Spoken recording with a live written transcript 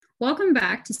Welcome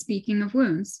back to Speaking of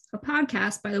Wounds, a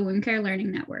podcast by the Wound Care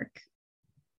Learning Network.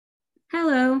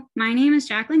 Hello, my name is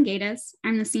Jacqueline Gaitis.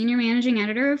 I'm the Senior Managing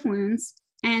Editor of Wounds,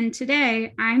 and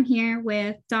today I'm here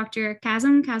with Dr.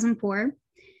 Kazem Kazempour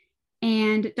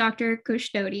and Dr.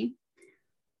 Kush Dodi.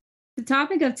 The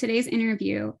topic of today's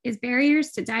interview is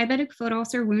barriers to diabetic foot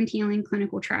ulcer wound healing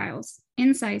clinical trials,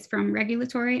 insights from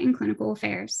regulatory and clinical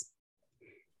affairs.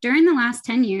 During the last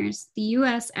 10 years, the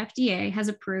US FDA has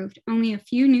approved only a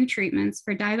few new treatments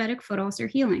for diabetic foot ulcer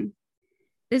healing.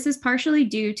 This is partially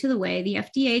due to the way the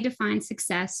FDA defines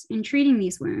success in treating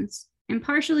these wounds, and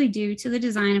partially due to the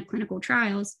design of clinical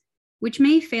trials, which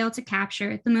may fail to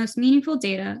capture the most meaningful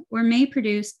data or may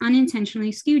produce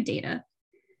unintentionally skewed data.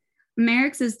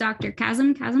 Amerix's Dr.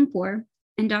 Kazem Kazempour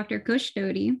and Dr. Kush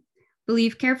Dodi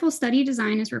believe careful study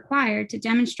design is required to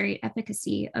demonstrate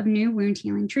efficacy of new wound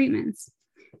healing treatments.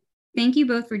 Thank you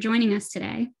both for joining us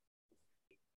today.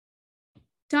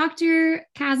 Dr.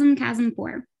 Kazem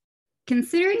Kazempour,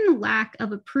 considering the lack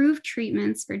of approved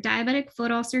treatments for diabetic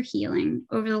foot ulcer healing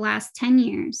over the last 10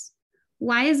 years,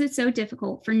 why is it so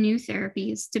difficult for new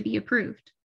therapies to be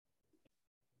approved?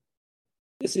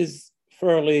 This is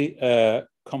fairly a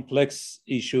complex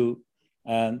issue,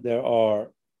 and there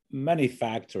are many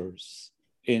factors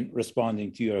in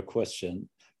responding to your question.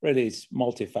 Really, it's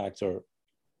multi-factor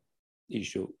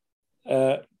issue.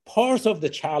 Part of the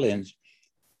challenge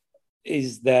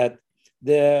is that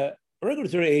the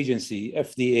regulatory agency,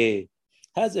 FDA,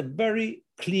 has a very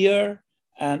clear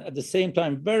and at the same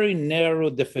time very narrow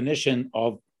definition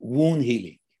of wound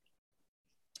healing.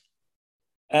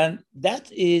 And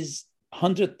that is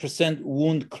 100%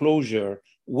 wound closure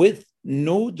with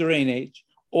no drainage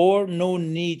or no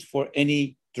need for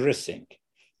any dressing.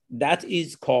 That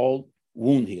is called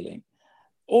wound healing.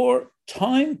 Or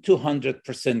time to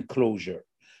 100% closure.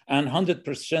 And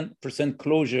 100%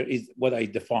 closure is what I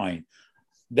define,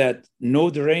 that no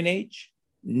drainage,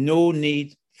 no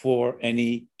need for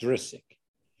any dressing.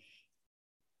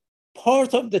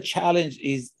 Part of the challenge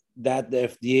is that the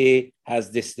FDA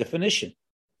has this definition.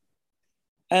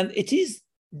 And it is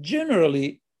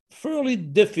generally fairly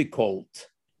difficult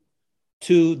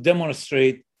to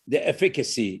demonstrate the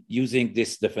efficacy using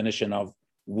this definition of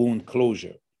wound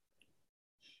closure.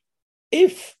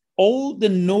 If all the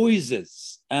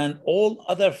noises and all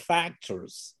other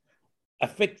factors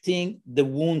affecting the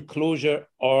wound closure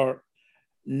are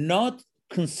not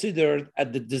considered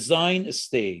at the design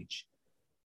stage,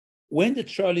 when the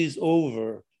trial is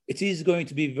over, it is going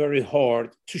to be very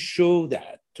hard to show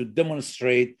that, to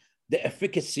demonstrate the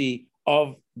efficacy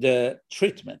of the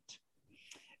treatment.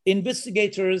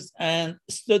 Investigators and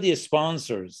study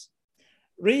sponsors,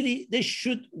 really, they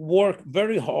should work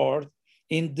very hard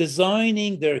in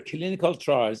designing their clinical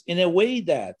trials in a way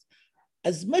that,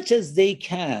 as much as they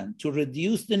can, to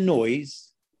reduce the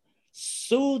noise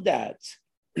so that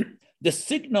the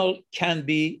signal can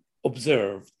be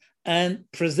observed and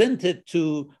presented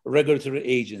to regulatory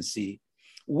agency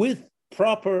with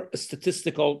proper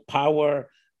statistical power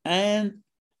and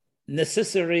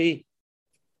necessary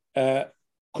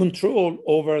control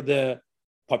over the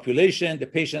population, the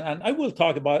patient, and I will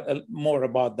talk about more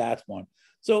about that one.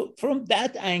 So from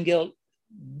that angle,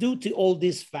 due to all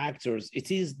these factors,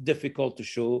 it is difficult to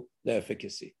show the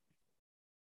efficacy.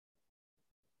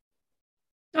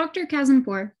 Dr.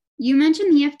 Kazempour, you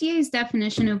mentioned the FDA's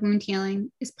definition of wound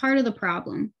healing is part of the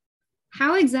problem.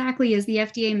 How exactly is the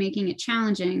FDA making it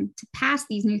challenging to pass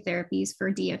these new therapies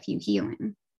for DFU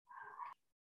healing?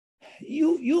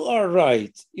 You are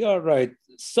right. You are right.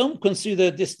 Some consider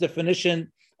this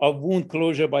definition of wound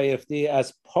closure by FDA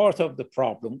as part of the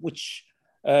problem, which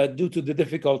due to the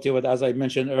difficulty of it, as I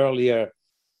mentioned earlier,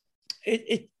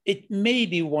 it may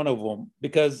be one of them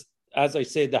because, as I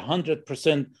said, the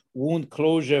 100% wound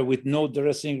closure with no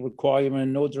dressing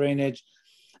requirement, no drainage,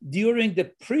 during the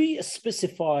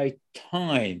pre-specified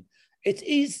time, it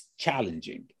is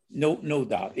challenging, no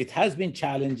doubt. It has been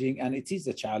challenging and it is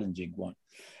a challenging one.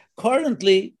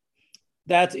 Currently,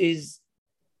 that is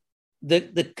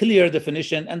the clear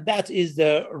definition, and that is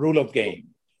the rule of game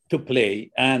to play.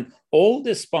 And all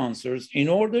the sponsors, in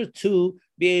order to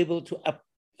be able to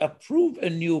approve a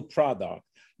new product,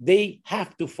 they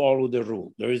have to follow the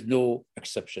rule. There is no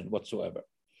exception whatsoever.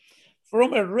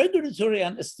 From a regulatory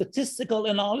and a statistical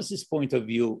analysis point of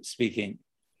view speaking,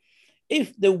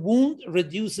 if the wound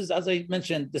reduces, as I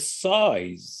mentioned, the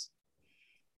size,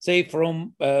 say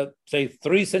from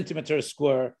 3 centimeters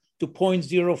square to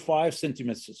 0.05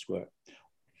 centimeters square,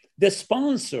 the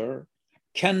sponsor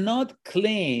cannot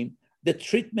claim the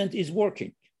treatment is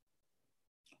working.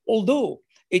 Although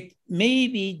it may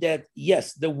be that,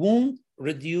 yes, the wound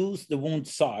reduced, the wound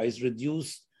size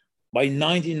reduced by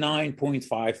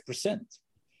 99.5%.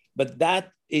 But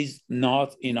that is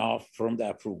not enough from the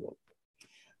approval.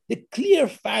 The clear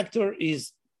factor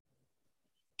is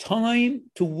time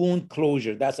to wound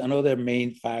closure. That's another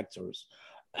main factors.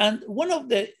 And one of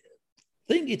the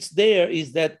things it's there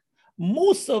is that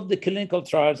most of the clinical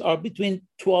trials are between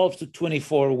 12 to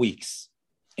 24 weeks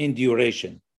in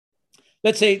duration.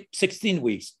 Let's say 16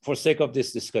 weeks for sake of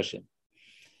this discussion.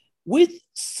 With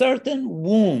certain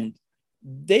wounds,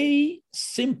 they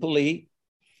simply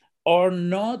are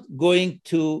not going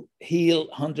to heal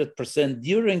 100%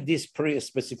 during this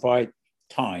pre-specified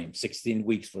time, 16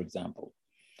 weeks, for example.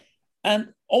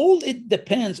 And all it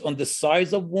depends on the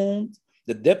size of wound,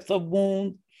 the depth of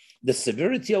wound, the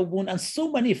severity of wound, and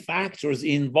so many factors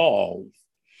involved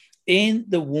in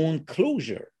the wound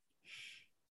closure.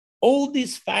 All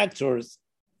these factors,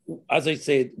 as I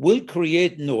said, will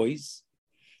create noise,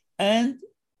 and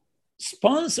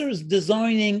sponsors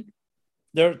designing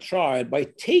their trial by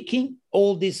taking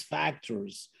all these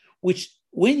factors, which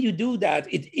when you do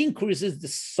that, it increases the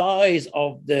size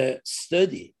of the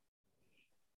study.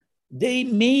 They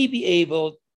may be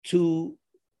able to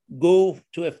go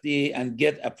to FDA and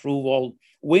get approval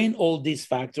when all these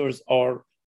factors are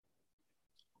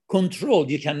controlled.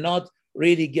 You cannot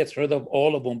really get rid of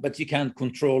all of them, but you can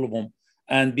control them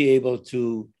and be able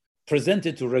to present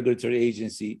it to regulatory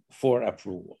agency for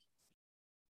approval.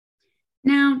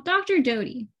 Now, Dr.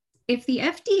 Doty, if the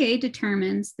FDA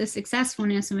determines the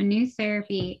successfulness of a new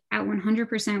therapy at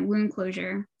 100% wound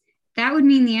closure, that would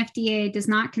mean the FDA does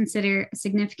not consider a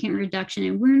significant reduction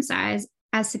in wound size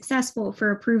as successful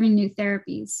for approving new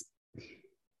therapies.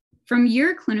 From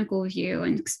your clinical view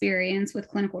and experience with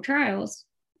clinical trials,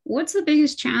 what's the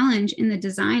biggest challenge in the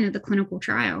design of the clinical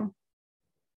trial?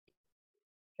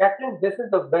 Jacqueline, this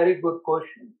is a very good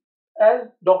question. As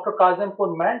Dr.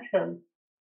 Kazempour mentioned,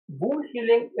 wound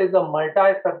healing is a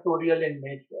multifactorial in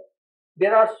nature.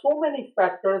 There are so many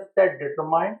factors that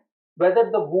determine whether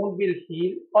the wound will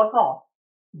heal or not.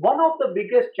 One of the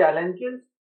biggest challenges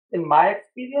in my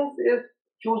experience is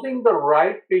choosing the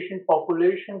right patient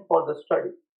population for the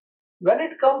study. When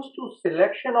it comes to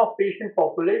selection of patient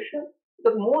population,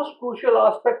 the most crucial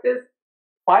aspect is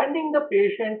finding the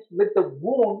patients with the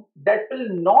wound that will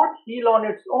not heal on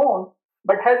its own,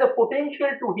 but has a potential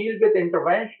to heal with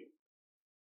intervention.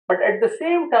 But at the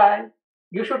same time,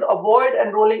 you should avoid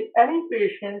enrolling any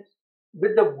patients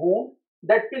with the wound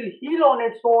that will heal on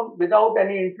its own without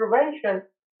any intervention,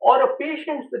 or a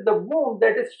patient with the wound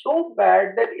that is so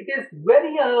bad that it is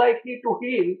very unlikely to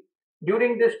heal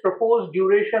during this proposed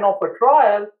duration of a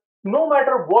trial, no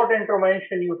matter what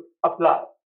intervention you apply.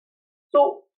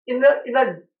 So in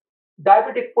a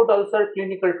diabetic foot ulcer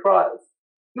clinical trials,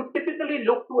 you typically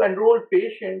look to enroll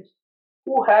patients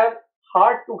who have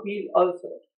hard to heal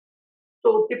ulcers.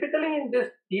 So typically in this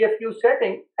DFU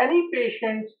setting, any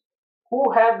patients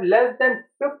who have less than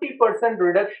 50%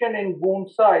 reduction in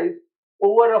wound size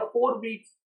over a 4 weeks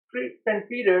treatment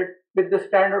period with the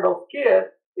standard of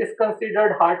care is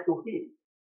considered hard to heal.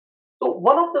 So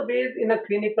one of the ways in a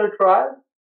clinical trial,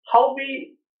 how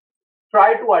we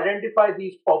try to identify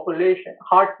these population,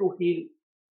 hard to heal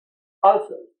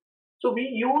ulcers. So we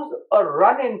use a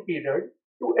run-in period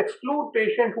to exclude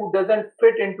patient who doesn't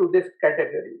fit into this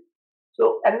category.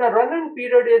 So, and the run-in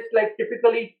period is like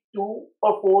typically 2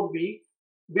 or 4 weeks,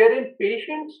 wherein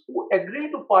patients who agree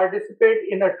to participate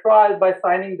in a trial by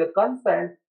signing the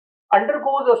consent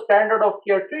undergoes a standard of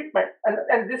care treatment.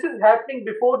 And this is happening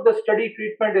before the study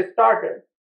treatment is started.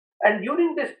 And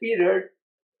during this period,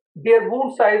 their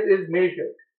wound size is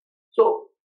measured. So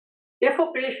if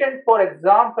a patient, for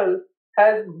example,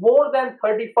 has more than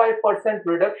 35%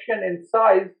 reduction in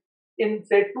size in,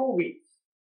 say, 2 weeks,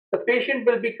 the patient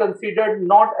will be considered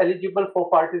not eligible for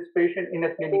participation in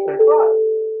a clinical trial.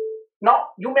 Now,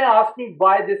 you may ask me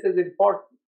why this is important.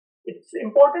 It's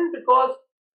important because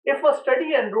if a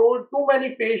study enrolled too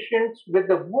many patients with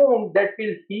a wound that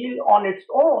will heal on its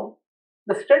own,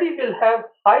 the study will have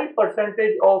high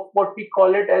percentage of what we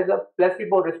call it as a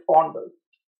placebo responders.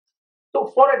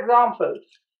 So, for example,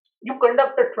 you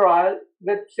conduct a trial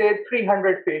with, say,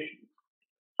 300 patients.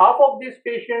 Half of these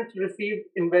patients received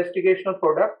investigational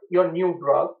product, your new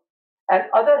drug, and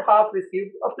other half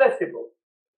received a placebo.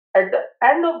 At the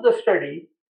end of the study,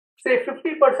 say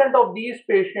 50% of these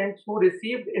patients who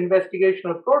received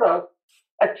investigational product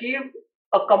achieved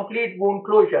a complete wound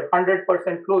closure, 100%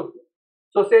 closure.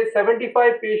 So say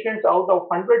 75 patients out of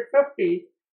 150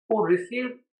 who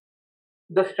received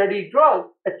the study drug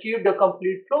achieved a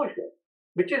complete closure,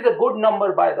 which is a good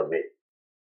number, by the way.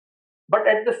 But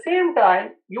at the same time,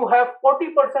 you have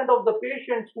 40% of the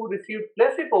patients who received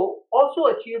placebo also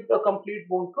achieved a complete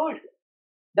wound closure.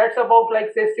 That's about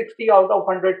like say 60 out of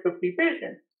 150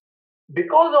 patients.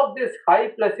 Because of this high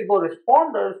placebo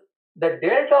responders, the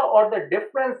delta or the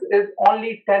difference is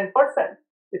only 10%,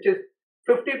 which is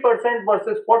 50%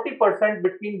 versus 40%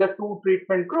 between the two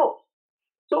treatment groups.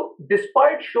 So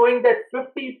despite showing that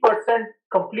 50%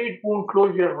 complete wound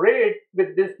closure rate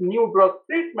with this new drug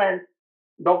treatment,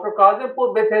 Dr.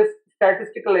 Kazimpur, with his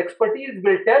statistical expertise,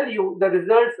 will tell you the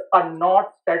results are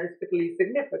not statistically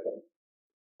significant.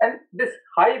 And this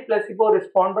high placebo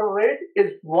responder rate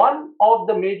is one of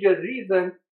the major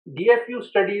reasons DFU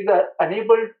studies are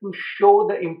unable to show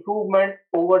the improvement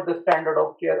over the standard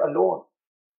of care alone.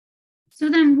 So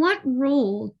then what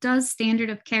role does standard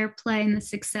of care play in the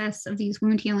success of these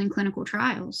wound healing clinical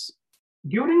trials?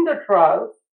 During the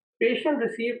trials, patients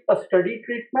receive a study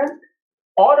treatment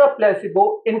or a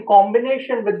placebo in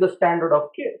combination with the standard of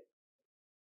care.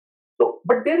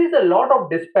 But there is a lot of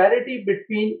disparity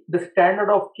between the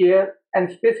standard of care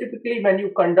and specifically when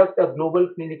you conduct a global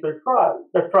clinical trial,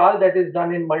 the trial that is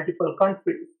done in multiple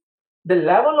countries. The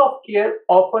level of care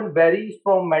often varies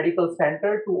from medical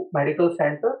center to medical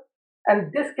center,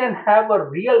 and this can have a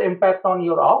real impact on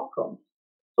your outcomes.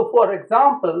 So, for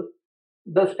example,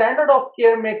 the standard of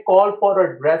care may call for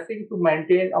a dressing to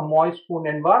maintain a moist wound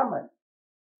environment.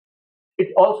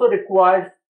 It also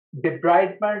requires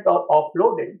debridement or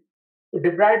offloading. So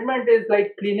debridement is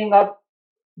like cleaning up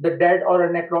the dead or a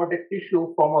necrotic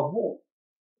tissue from a wound.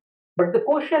 But the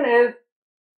question is,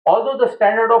 although the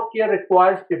standard of care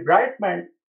requires debridement,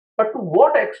 but to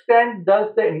what extent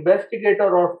does the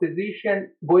investigator or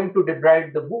physician going to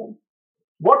debride the wound?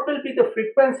 What will be the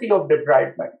frequency of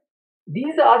debridement?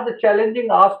 These are the challenging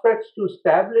aspects to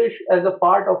establish as a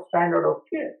part of standard of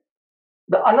care.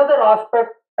 The another aspect,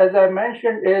 as I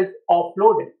mentioned, is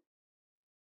offloading.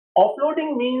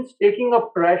 Offloading means taking a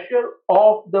pressure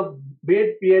off the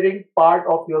weight-bearing part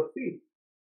of your feet.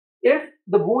 If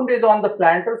the wound is on the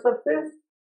plantar surface,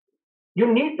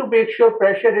 you need to make sure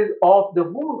pressure is off the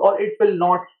wound or it will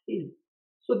not heal.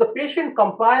 So the patient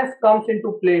compliance comes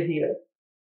into play here.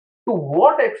 To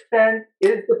what extent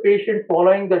is the patient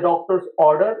following the doctor's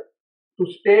order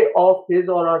to stay off his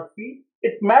or her feet?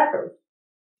 It matters.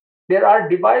 There are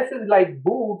devices like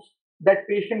boots that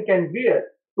patient can wear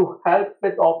to help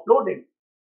with offloading.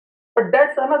 But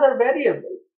that's another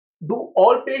variable. Do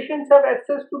all patients have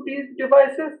access to these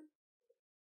devices?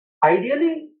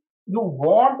 Ideally, you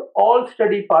want all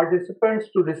study participants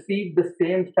to receive the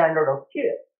same standard of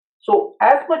care. So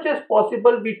as much as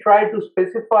possible, we try to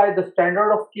specify the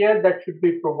standard of care that should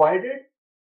be provided.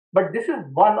 But this is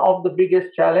one of the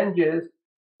biggest challenges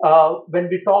when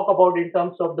we talk about in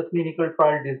terms of the clinical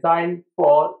trial design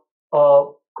for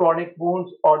chronic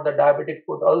wounds or the diabetic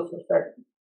foot ulcer setting.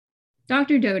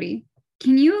 Dr. Doty,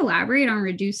 can you elaborate on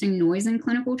reducing noise in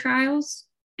clinical trials?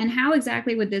 And how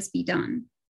exactly would this be done?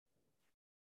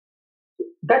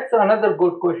 That's another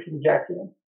good question,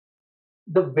 Jacqueline.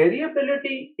 The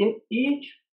variability in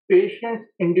each patient's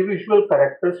individual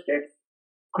characteristics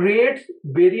creates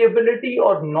variability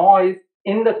or noise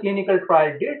in the clinical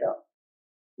trial data.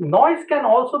 Noise can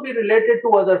also be related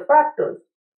to other factors.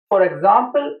 For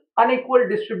example, unequal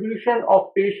distribution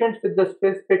of patients with the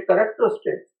specific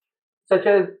characteristics, such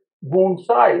as wound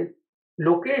size,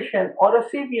 location, or a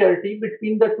severity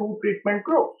between the two treatment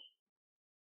groups.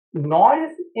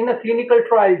 Noise in a clinical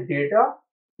trial data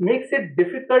makes it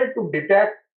difficult to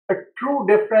detect a true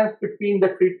difference between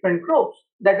the treatment groups,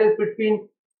 that is, between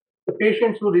the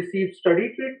patients who receive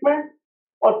study treatment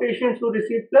or patients who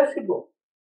receive placebo.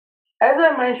 As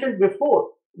I mentioned before,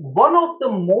 one of the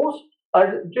most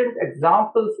urgent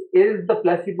examples is the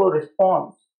placebo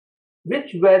response,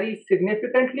 which varies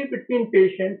significantly between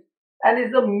patients and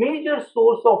is a major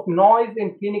source of noise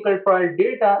in clinical trial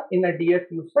data in a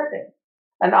DFU setting.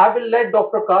 And I will let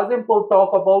Dr. Kazimpur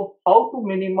talk about how to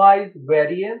minimize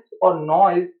variance or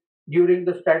noise during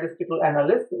the statistical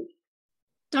analysis.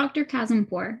 Dr.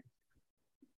 Kazimpur,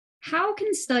 how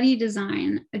can study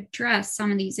design address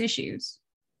some of these issues?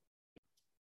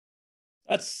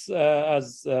 That's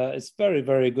it's very,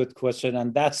 very good question.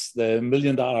 And that's the $1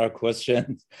 million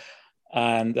question.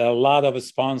 And a lot of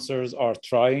sponsors are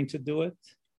trying to do it.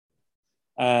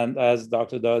 And as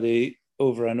Dr. Doty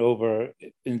over and over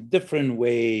in different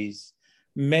ways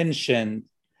mentioned,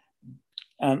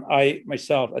 and I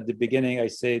myself at the beginning, I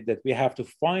said that we have to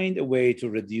find a way to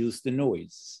reduce the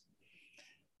noise.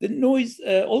 The noise,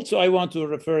 also I want to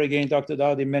refer again, Dr.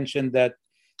 Doty mentioned that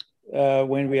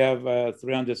when we have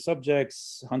 300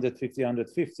 subjects,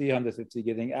 150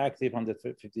 getting active,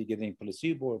 150 getting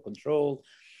placebo or control,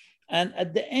 And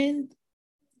at the end,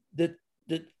 the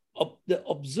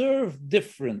observed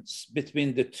difference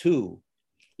between the two,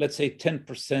 let's say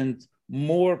 10%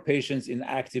 more patients in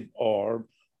active arm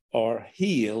are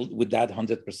healed with that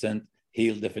 100%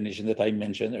 healed definition that I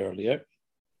mentioned earlier,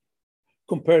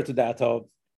 compared to that of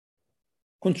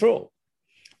control.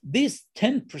 This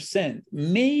 10%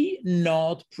 may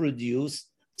not produce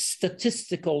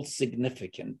statistical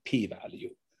significant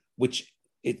p-value, which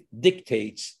it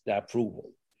dictates the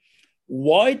approval.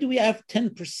 Why do we have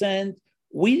 10%?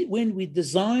 When we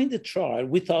designed the trial,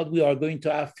 we thought we are going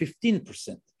to have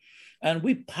 15%. And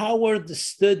we powered the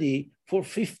study for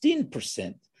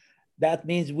 15%. That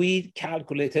means we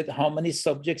calculated how many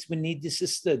subjects we need this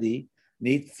study,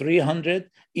 need 300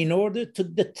 in order to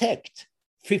detect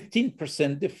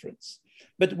 15% difference.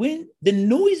 But when the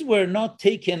noise were not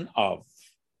taken off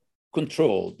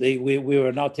control, we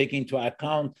were not taking into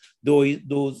account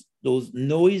those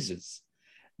noises,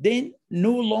 then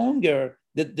no longer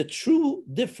the true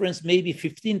difference may be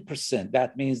 15%.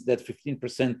 That means that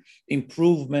 15%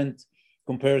 improvement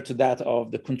compared to that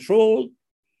of the control,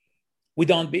 we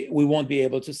won't be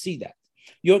able to see that.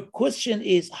 Your question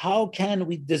is, how can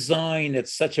we design it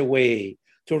such a way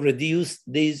to reduce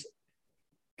these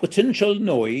potential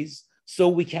noise so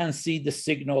we can see the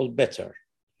signal better?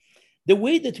 The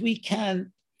way that we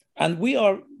can, and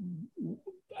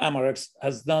Amarex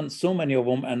has done so many of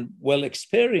them and well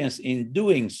experienced in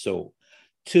doing so,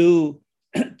 to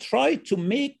try to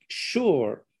make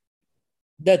sure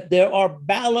that there are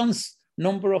balanced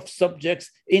number of subjects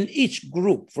in each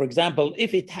group. For example,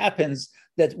 if it happens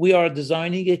that we are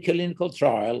designing a clinical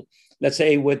trial, let's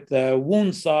say with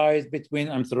wound size between,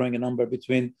 I'm throwing a number,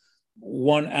 between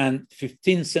 1 and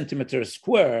 15 centimeters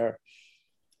square,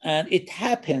 and it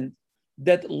happened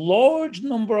that large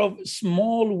number of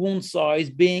small wound size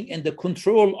being in the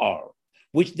control arm,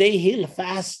 which they heal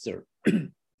faster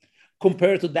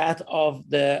compared to that of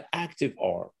the active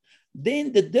arm,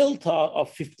 then the delta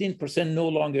of 15% no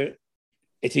longer,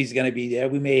 it is going to be there.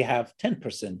 We may have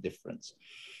 10% difference.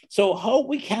 So how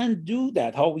we can do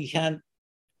that, how we can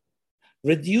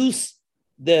reduce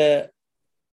the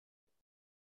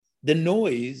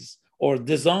noise or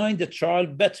design the trial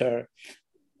better,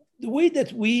 the way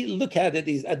that we look at it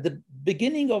is at the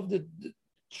beginning of the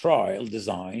trial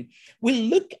design, we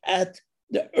look at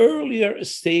the earlier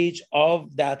stage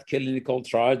of that clinical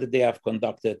trial that they have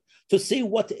conducted to see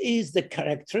what is the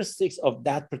characteristics of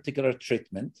that particular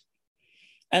treatment.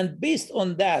 And based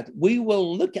on that, we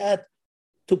will look at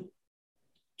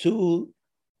to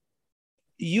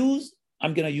use,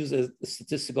 I'm going to use a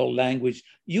statistical language,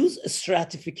 use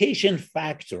stratification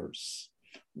factors.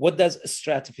 What does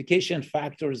stratification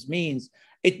factors means?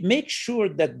 It makes sure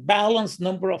that balanced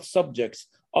number of subjects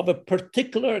of a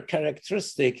particular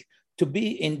characteristic to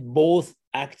be in both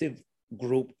active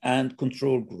group and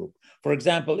control group. For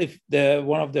example, if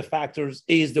one of the factors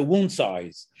is the wound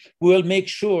size, we will make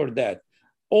sure that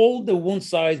all the wound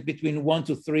size between 1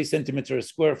 to 3 centimeters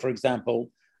square, for example,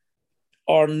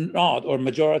 are not, or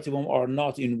majority of them are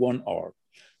not in one arm.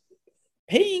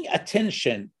 Paying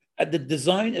attention at the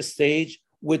design stage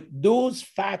with those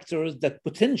factors that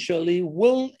potentially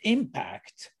will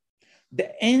impact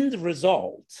the end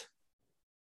result,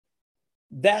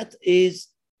 that is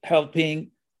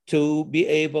helping to be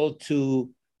able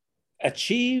to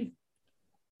achieve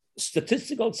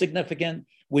statistical significance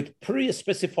with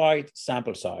pre-specified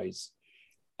sample size.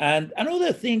 And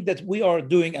another thing that we are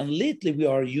doing, and lately we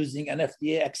are using, and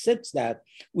FDA accepts that,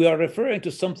 we are referring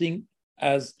to something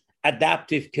as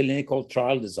adaptive clinical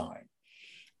trial design.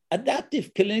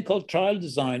 Adaptive clinical trial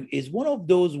design is one of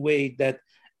those ways that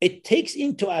it takes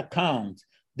into account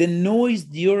the noise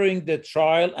during the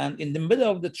trial, and in the middle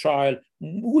of the trial,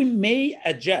 we may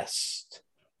adjust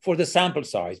for the sample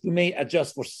size. We may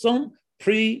adjust for some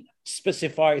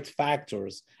pre-specified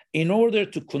factors in order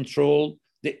to control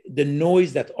the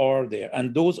noise that are there.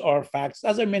 And those are facts.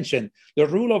 As I mentioned, the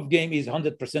rule of game is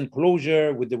 100%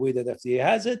 closure with the way that FDA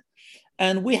has it.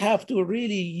 And we have to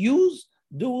really use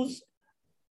those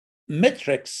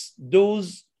metrics,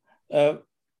 those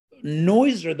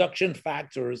noise reduction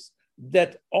factors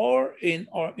that are in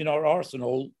our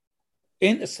arsenal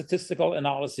in statistical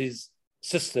analysis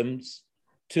systems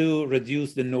to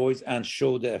reduce the noise and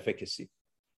show the efficacy.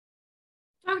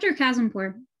 Dr.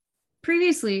 Kazempour,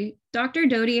 previously, Dr.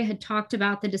 Dhodia had talked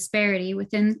about the disparity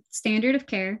within standard of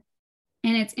care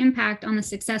and its impact on the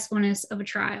successfulness of a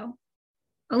trial.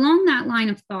 Along that line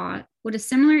of thought, would a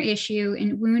similar issue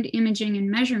in wound imaging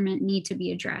and measurement need to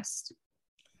be addressed?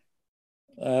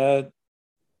 Dr.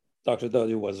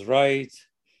 Dhodia was right.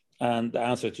 And the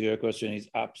answer to your question is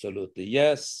absolutely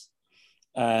yes.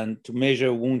 And to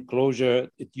measure wound closure,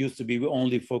 it used to be we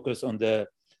only focus on the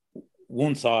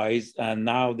wound size. And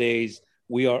nowadays,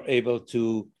 we are able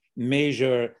to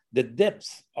measure the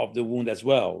depth of the wound as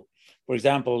well. For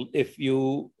example, if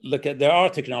you look at, there are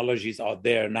technologies out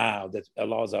there now that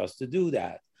allows us to do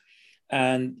that.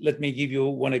 And let me give you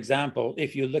one example.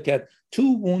 If you look at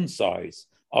two wound size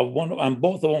of one, and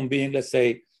both of them being, let's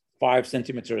say, 5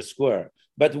 centimeters square,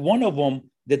 but one of them,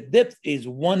 the depth is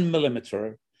 1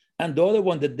 millimeter, and the other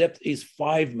one, the depth is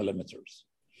 5 millimeters.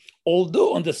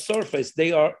 Although on the surface,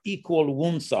 they are equal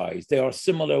wound size, they are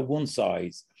similar wound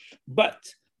size, but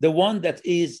the one that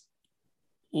is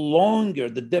longer,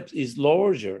 the depth is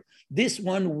larger, this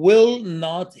one will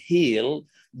not heal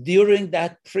during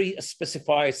that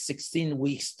pre-specified 16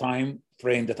 weeks time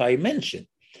frame that I mentioned.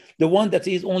 The one that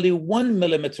is only 1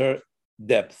 millimeter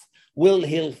depth will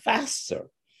heal faster.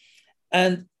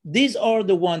 And these are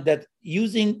the ones that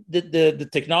using the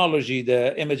technology,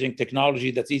 the imaging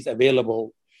technology that is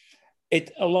available,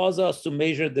 it allows us to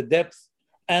measure the depth.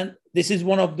 And this is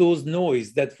one of those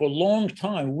noise that for a long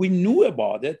time we knew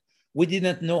about it, we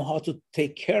didn't know how to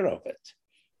take care of it.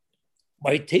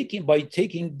 By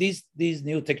taking this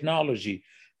new technology,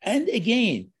 and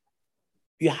again,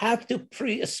 you have to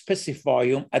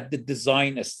pre-specify them at the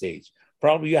design stage.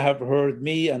 Probably you have heard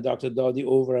me and Dr. Dadi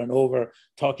over and over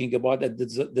talking about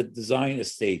the design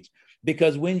stage,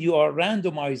 because when you are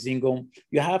randomizing them,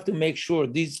 you have to make sure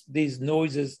these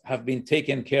noises have been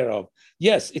taken care of.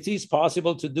 Yes, it is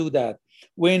possible to do that.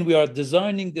 When we are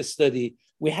designing the study,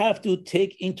 we have to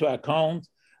take into account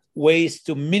ways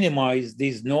to minimize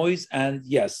this noise. And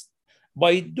yes,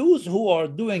 by those who are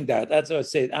doing that, as I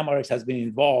said, Amarex has been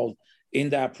involved in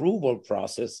the approval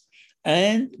process.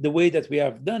 And the way that we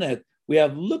have done it, we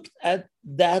have looked at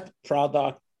that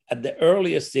product at the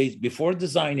earliest stage before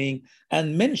designing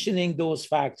and mentioning those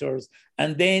factors,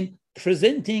 and then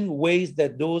presenting ways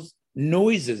that those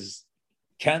noises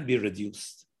can be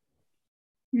reduced.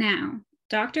 Now,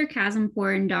 Dr.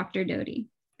 Kazempour and Dr. Dodi,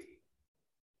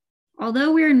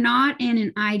 although we're not in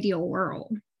an ideal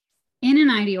world,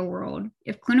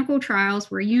 if clinical trials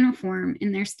were uniform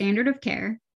in their standard of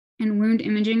care and wound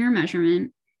imaging or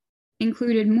measurement,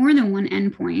 included more than one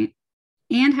endpoint,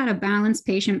 and had a balanced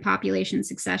patient population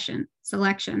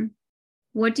selection,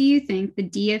 what do you think the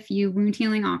DFU wound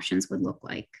healing options would look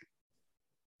like?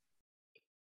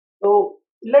 So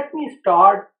let me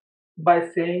start by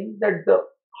saying that the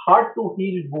hard to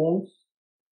heal wounds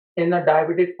in a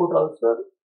diabetic foot ulcer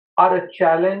are a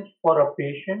challenge for a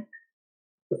patient,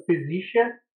 the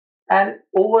physician, and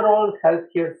overall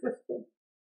healthcare system.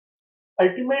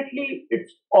 Ultimately,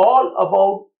 it's all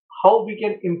about how we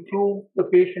can improve the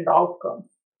patient outcomes.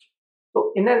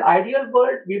 So in an ideal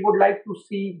world, we would like to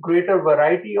see greater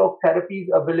variety of therapies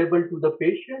available to the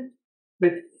patient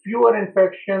with fewer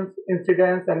infections,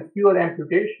 incidents, and fewer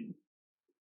amputations.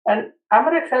 And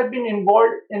Amarex has been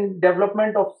involved in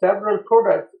development of several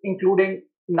products, including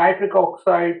nitric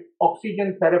oxide,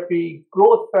 oxygen therapy,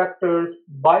 growth factors,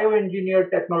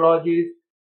 bioengineered technologies,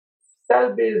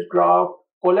 cell-based graft,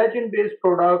 collagen-based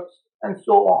products, and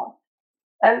so on.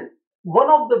 And one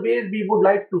of the ways we would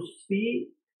like to see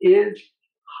is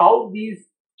how these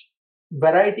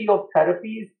variety of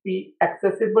therapies be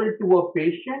accessible to a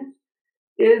patient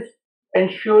is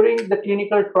ensuring the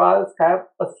clinical trials have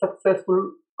a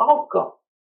successful outcome.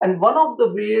 And one of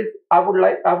the ways I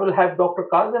will have Dr.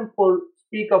 Kazempour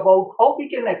speak about how we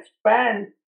can expand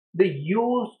the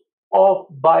use of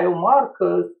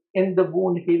biomarkers in the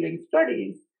wound healing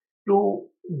studies to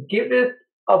give it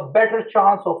a better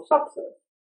chance of success.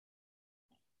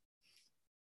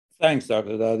 Thanks,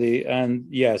 Dr. Dadi. And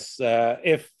yes,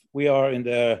 if we are in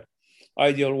the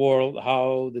ideal world,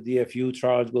 how the DFU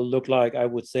trials will look like, I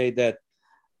would say that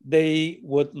they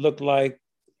would look like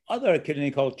other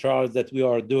clinical trials that we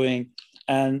are doing.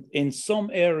 And in some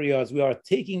areas, we are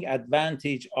taking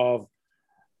advantage of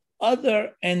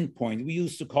other endpoints. We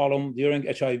used to call them during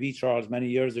HIV trials many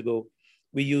years ago,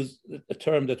 we used a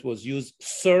term that was used,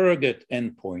 surrogate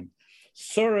endpoint.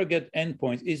 Surrogate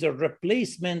endpoint is a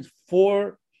replacement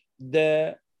for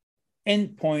the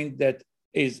endpoint that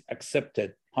is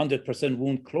accepted. 100%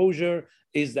 wound closure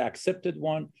is the accepted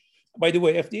one. By the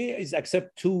way, FDA is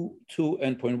accept two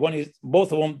endpoint. One is,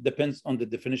 both of them depends on the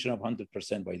definition of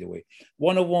 100%, by the way.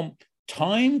 One of them,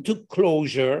 time to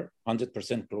closure,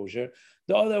 100% closure.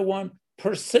 The other one,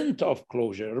 percent of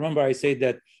closure. Remember I said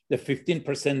that the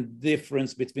 15%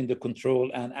 difference between the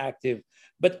control and active,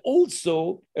 but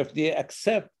also if they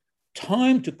accept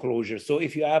time to closure. So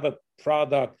if you have a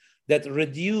product that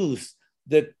reduce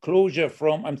the closure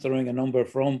from, I'm throwing a number,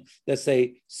 from, let's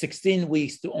say, 16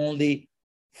 weeks to only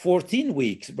 14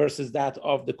 weeks versus that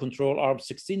of the control arm,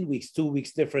 16 weeks, 2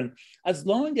 weeks different, as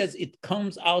long as it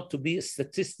comes out to be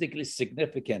statistically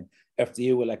significant,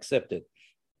 FDA will accept it.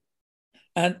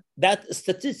 And that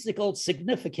statistical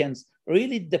significance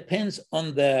really depends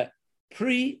on the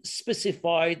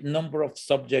pre-specified number of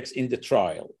subjects in the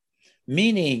trial.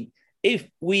 Meaning, if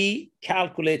we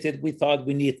calculated, we thought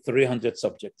we need 300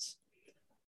 subjects.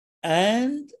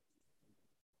 And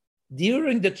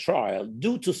during the trial,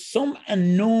 due to some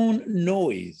unknown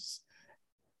noise,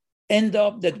 end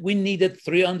up that we needed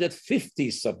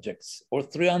 350 subjects or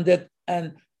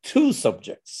 302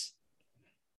 subjects.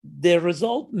 The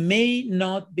result may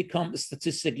not become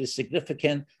statistically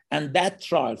significant, and that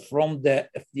trial from the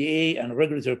FDA and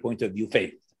regulatory point of view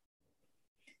failed.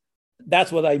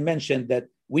 That's what I mentioned, that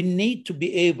we need to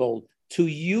be able to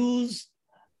use,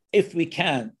 if we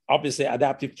can, obviously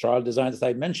adaptive trial design, as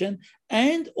I mentioned,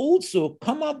 and also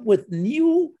come up with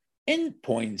new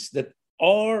endpoints that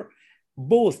are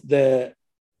both the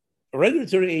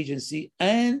regulatory agency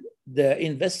and the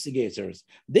investigators,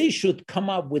 they should come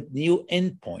up with new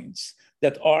endpoints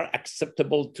that are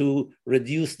acceptable to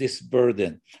reduce this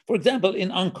burden. For example, in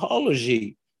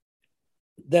oncology,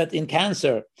 that in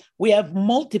cancer, we have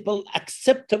multiple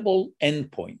acceptable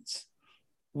endpoints.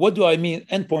 What do I mean?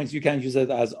 Endpoints, you can use it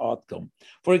as outcome.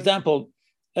 For example,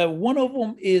 one of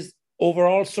them is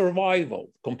overall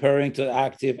survival, comparing to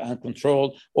active and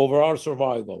control overall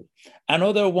survival.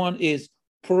 Another one is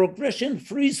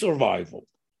progression-free survival.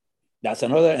 That's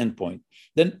another endpoint.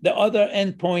 Then the other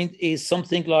endpoint is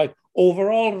something like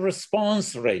overall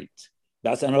response rate.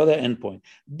 That's another endpoint.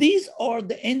 These are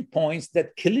the endpoints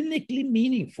that clinically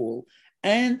meaningful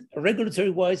and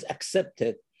regulatory-wise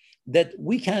accepted, that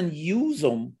we can use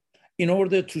them in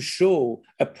order to show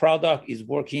a product is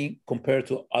working compared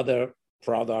to other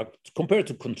products, compared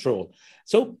to control.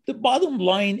 So the bottom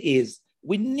line is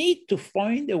we need to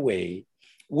find a way,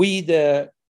 we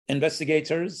the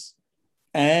investigators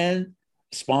and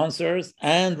sponsors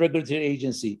and regulatory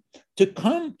agency, to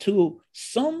come to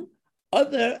some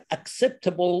other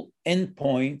acceptable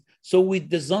endpoint. So we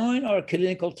design our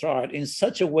clinical trial in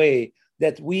such a way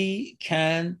that we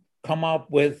can come up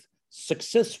with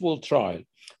successful trial.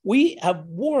 We have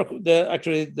worked, there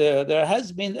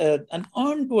has been an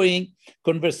ongoing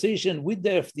conversation with the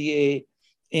FDA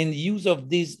in use of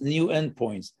these new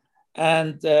endpoints.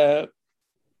 And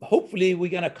hopefully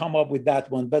we're gonna come up with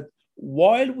that one. But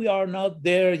while we are not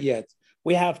there yet,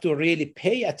 we have to really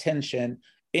pay attention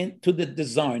into the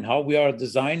design, how we are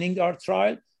designing our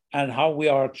trial and how we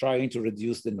are trying to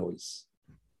reduce the noise.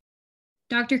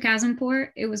 Dr.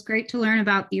 Kazempour, it was great to learn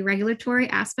about the regulatory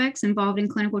aspects involved in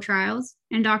clinical trials.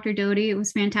 And Dr. Doty, it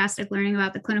was fantastic learning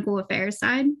about the clinical affairs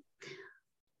side.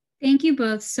 Thank you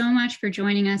both so much for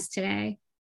joining us today.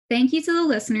 Thank you to the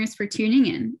listeners for tuning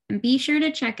in, and be sure to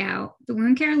check out the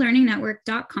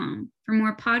woundcarelearningnetwork.com for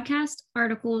more podcasts,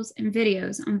 articles, and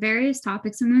videos on various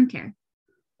topics in wound care.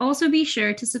 Also be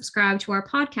sure to subscribe to our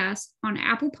podcast on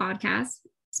Apple Podcasts,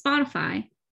 Spotify,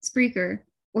 Spreaker,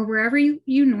 or wherever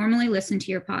you normally listen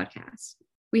to your podcasts.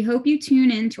 We hope you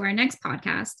tune in to our next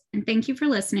podcast, and thank you for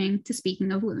listening to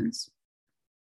Speaking of Wounds.